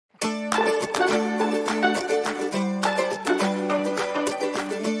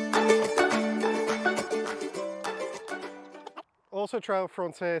Auto-Trail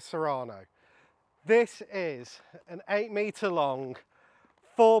Frontier Serrano. This is an 8-metre long,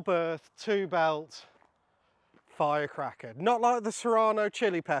 4-berth, 2-belt firecracker. Not like the Serrano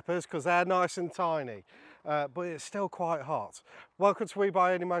chili peppers because they're nice and tiny, but it's still quite hot. Welcome to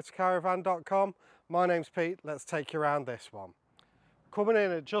WeBuyAnyMotorcaravan.com. My name's Pete. Let's take you around this one. Coming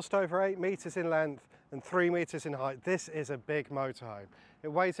in at just over 8 metres in length and 3 metres in height, this is a big motorhome.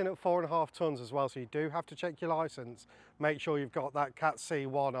 It weighs in at 4.5 tonnes as well, so you do have to check your licence. Make sure you've got that Cat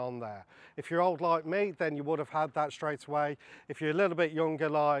C1 on there. If you're old like me, then you would have had that straight away. If you're a little bit younger,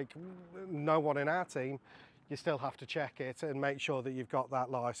 like no one in our team, you still have to check it and make sure that you've got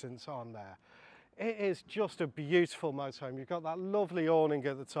that licence on there. It is just a beautiful motorhome. You've got that lovely awning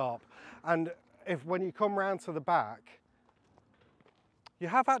at the top, and when you come round to the back, you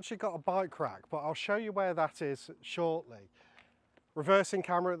have actually got a bike rack, but I'll show you where that is shortly. Reversing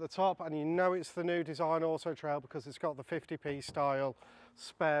camera at the top, and you know it's the new design Autotrail because it's got the 50p style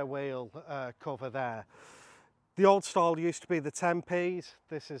spare wheel cover there. The old style used to be the 10p's.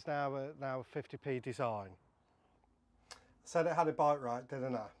 This is now a 50p design. Said it had a bike rack,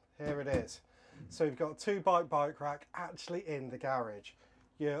 didn't I? Here it is. So you've got a 2-bike rack actually in the garage.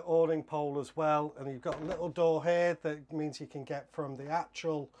 Your awning pole as well, and you've got a little door here that means you can get from the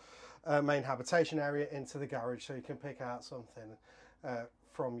actual main habitation area into the garage, so you can pick out something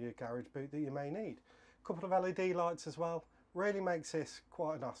from your garage boot that you may need. A couple of LED lights as well, really makes this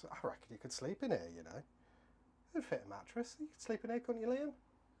quite a nice. I reckon you could sleep in here, you know. It'd fit a mattress. You could sleep in here, couldn't you, Liam?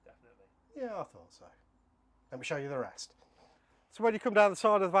 Definitely. Yeah, I thought so. Let me show you the rest. So when you come down the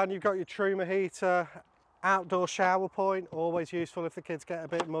side of the van, you've got your Truma heater, outdoor shower point, always useful if the kids get a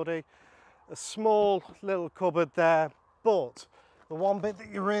bit muddy. A small little cupboard there, but the one bit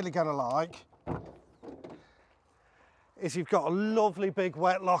that you're really going to like is you've got a lovely big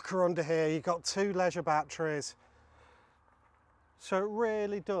wet locker under here. You've got 2 leisure batteries. So it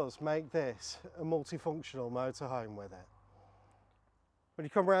really does make this a multifunctional motorhome with it. When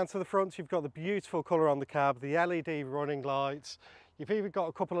you come around to the front, you've got the beautiful colour on the cab, the LED running lights. You've even got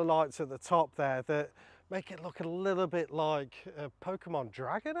a couple of lights at the top there that make it look a little bit like a Pokemon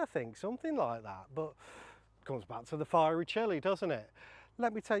Dragon, I think, something like that. But it comes back to the fiery chili, doesn't it?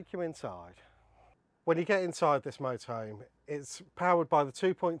 Let me take you inside. When you get inside this motorhome, it's powered by the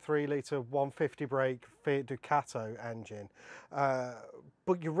 2.3 litre 150 brake Fiat Ducato engine.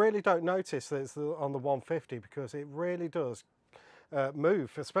 But you really don't notice that it's on the 150 because it really does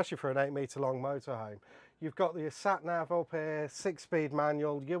move, especially for an 8-metre long motorhome. You've got the sat nav up here, 6-speed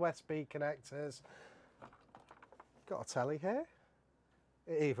manual, USB connectors. Got a telly here.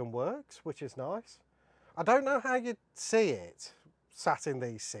 It even works, which is nice. I don't know how you'd see it sat in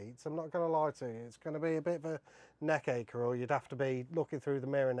these seats. I'm not going to lie to you. It's going to be a bit of a neck acre, or you'd have to be looking through the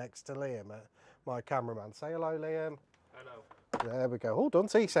mirror next to Liam, my cameraman. Say hello, Liam. Hello. There we go. Oh,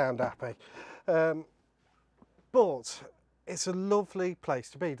 doesn't he sound happy? But it's a lovely place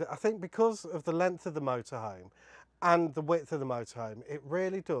to be. I think because of the length of the motorhome and the width of the motorhome, it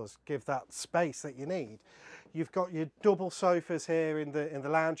really does give that space that you need. You've got your double sofas here in the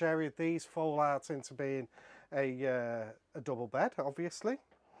lounge area. These fall out into being a double bed, obviously.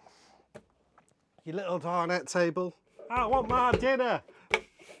 Your little dinette table. I want my dinner.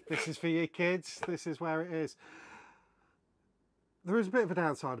 This is for your kids. This is where it is. There is a bit of a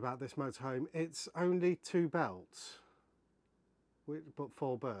downside about this motorhome. It's only 2 belts, but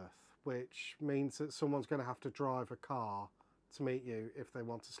 4 berth, which means that someone's going to have to drive a car to meet you if they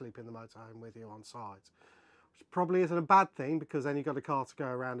want to sleep in the motorhome with you on site. Which probably isn't a bad thing, because then you've got a car to go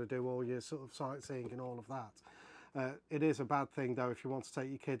around and do all your sort of sightseeing and all of that. It is a bad thing though if you want to take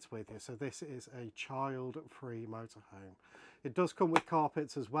your kids with you, so this is a child-free motorhome. It does come with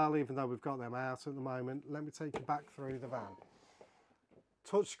carpets as well, even though we've got them out at the moment. Let me take you back through the van.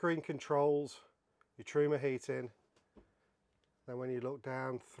 Touchscreen controls, your Truma heating. Then when you look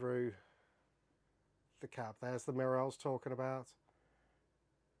down through the cab, there's the mirror I was talking about.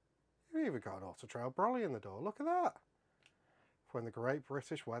 You've even got an Autotrail brolly in the door, look at that. When the great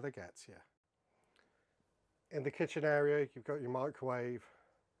British weather gets you. In the kitchen area, you've got your microwave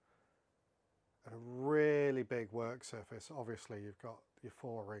and a really big work surface. Obviously, you've got your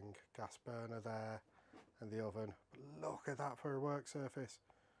 4-ring gas burner there and the oven. But look at that for a work surface.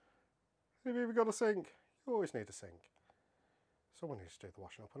 You've even got a sink. You always need a sink. Someone needs to do the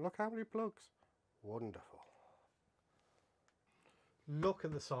washing up, and look how many plugs. Wonderful. Look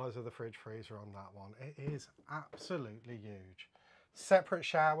at the size of the fridge freezer on that one. It is absolutely huge. Separate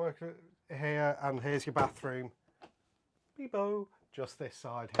shower here, and here's your bathroom. Beebo, just this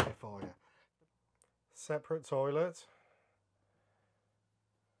side here for you. Separate toilet.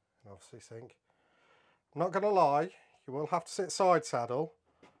 And obviously sink. I'm not going to lie, You will have to sit side saddle.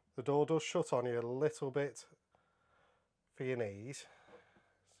 The door does shut on you a little bit for your knees.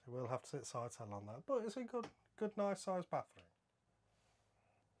 So you will have to sit side saddle on that. But it's a good nice sized bathroom.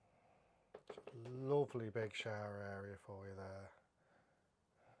 Lovely big shower area for you there.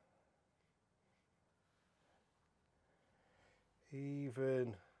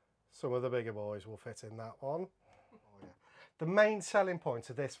 Even some of the bigger boys will fit in that one. Oh, yeah. The main selling point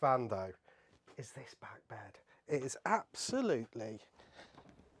of this van though is this back bed. It is absolutely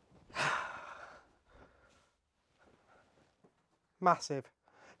massive.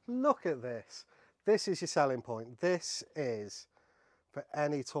 Look at this. This is your selling point. This is for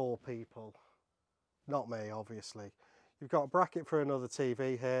any tall people. Not me, obviously. You've got a bracket for another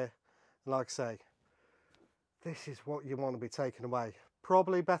TV here. And like I say, this is what you want to be taking away.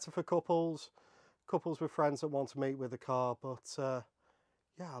 Probably better for couples with friends that want to meet with a car. But yeah,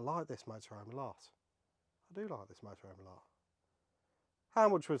 I like this motorhome a lot. I do like this motorhome a lot. How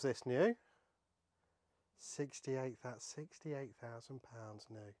much was this new? £68,000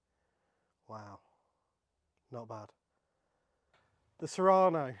 new. Wow, not bad. The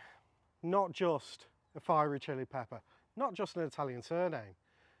Serrano, not just a fiery chili pepper, not just an Italian surname,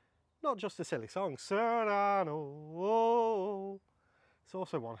 not just a silly song, Serrano. It's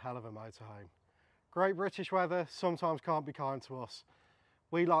also one hell of a motorhome. Great British weather sometimes can't be kind to us.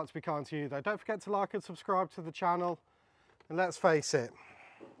 We like to be kind to you though. Don't forget to like and subscribe to the channel. And let's face it,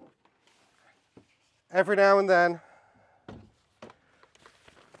 every now and then,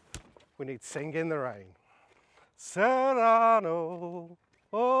 we need to sing in the rain. Serrano,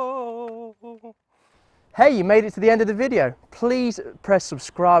 oh. Hey, you made it to the end of the video. Please press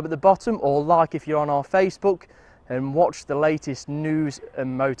subscribe at the bottom or like if you're on our Facebook and watch the latest news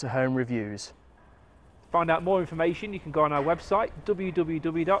and motorhome reviews. To find out more information, you can go on our website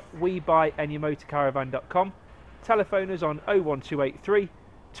www.webuyanymotorcaravan.com. Telephone us on 01283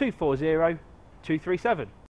 240 237.